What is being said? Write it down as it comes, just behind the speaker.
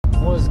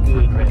What's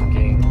good, Red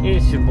Gang?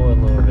 It's your boy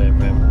Lil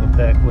Red Red. We're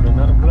back with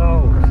another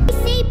vlog.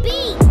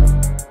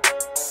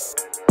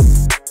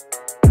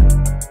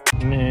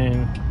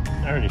 Man,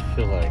 I already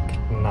feel like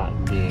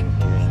not being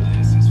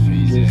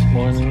here this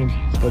morning,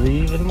 but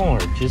even more,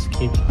 it just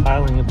keeps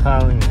piling and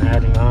piling and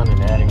adding on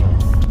and adding on.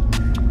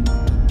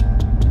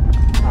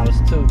 I was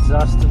too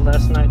exhausted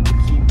last night to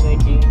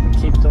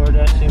keep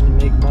DoorDashing to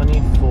make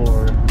money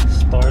for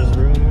Star's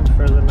room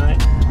for the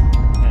night.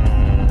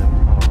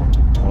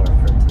 Or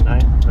for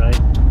tonight,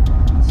 right?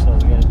 So I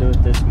was gonna do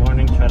it this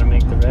morning, try to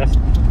make the rest.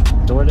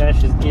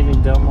 DoorDash is giving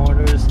dumb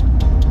orders,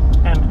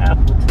 and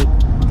Apple took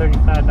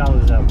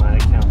 $35 out of my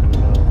account in the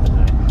middle of the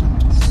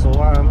night. So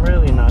I'm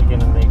really not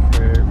gonna make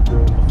her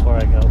room before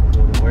I go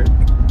to work.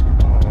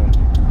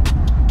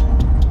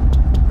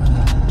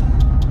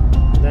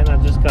 Then I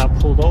just got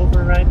pulled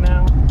over right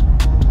now.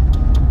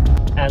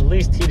 At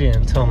least he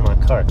didn't tow my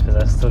car, because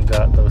I still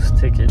got those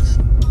tickets.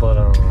 But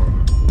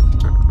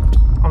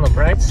on the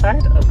bright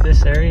side of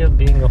this area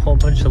being a whole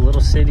bunch of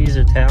little cities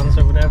or towns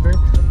or whatever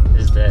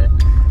is that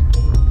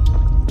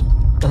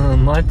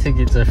my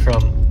tickets are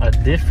from a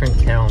different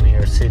county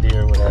or city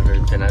or whatever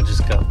than I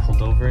just got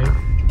pulled over in.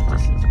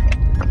 This is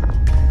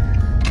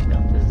probably,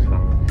 no, this is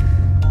wrong.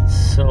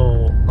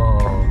 So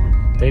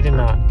they did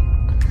not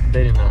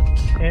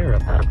care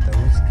about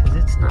those because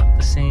it's not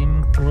the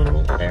same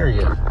little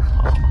area.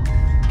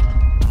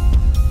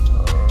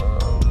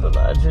 But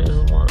I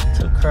just want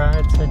to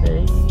cry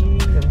today.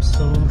 I'm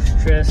so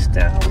stressed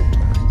out.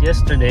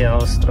 Yesterday I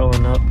was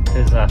throwing up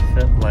because I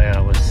felt like I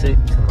was sick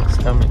to my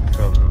stomach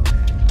from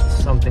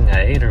something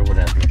I ate or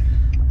whatever.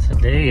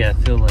 Today I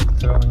feel like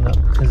throwing up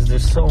because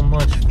there's so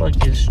much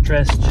fucking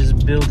stress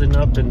just building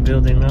up and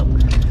building up.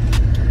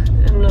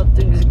 And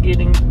nothing's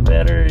getting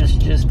better. It's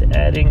just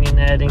adding and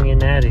adding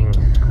and adding.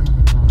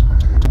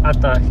 I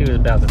thought he was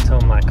about to tow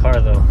my car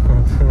though.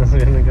 I was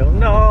gonna go,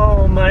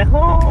 no, my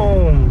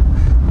home.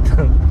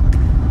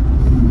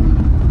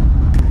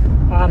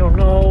 I don't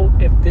know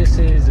if this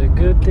is a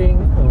good thing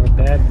or a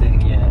bad thing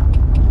yet.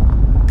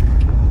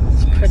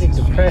 It's pretty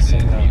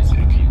depressing though.